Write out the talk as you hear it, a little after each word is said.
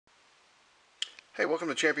Hey, welcome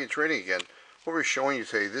to Champion Trading again. What we're showing you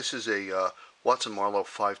today, this is a Watson Marlow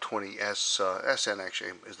 520S, SN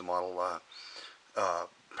actually is the model,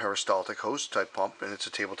 peristaltic hose type pump, and it's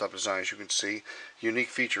a tabletop design, as you can see. Unique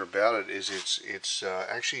feature about it is it's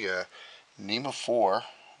actually a NEMA 4, I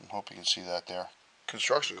hope you can see that there,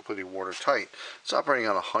 construction, completely watertight. It's operating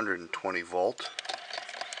on 120 volt,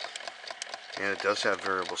 and it does have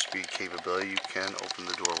variable speed capability. You can open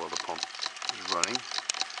the door while the pump is running.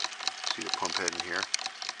 See the pump head in here,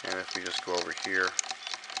 and if we just go over here,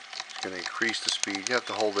 it's going to increase the speed. You have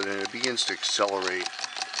to hold it in. It begins to accelerate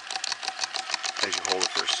as you hold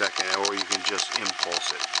it for a second, or you can just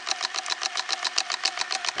impulse it.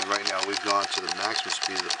 And right now we've gone to the maximum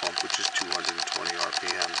speed of the pump, which is 220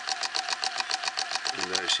 RPM.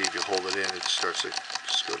 And then you see if you hold it in, it starts to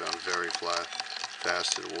just go down very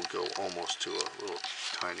fast, and it will go almost to a little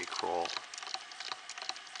tiny crawl.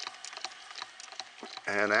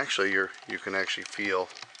 And actually you can actually feel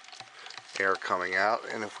air coming out,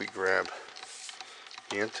 and if we grab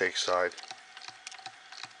the intake side,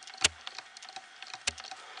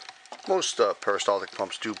 most peristaltic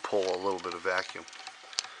pumps do pull a little bit of vacuum.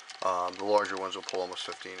 The larger ones will pull almost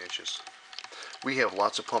 15 inches. We have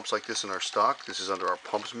lots of pumps like this in our stock. This is under our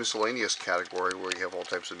pumps miscellaneous category, where you have all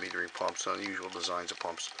types of metering pumps and unusual designs of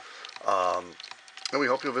pumps. And we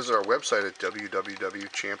hope you'll visit our website at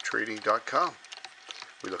www.champtrading.com.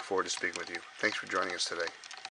 We look forward to speaking with you. Thanks for joining us today.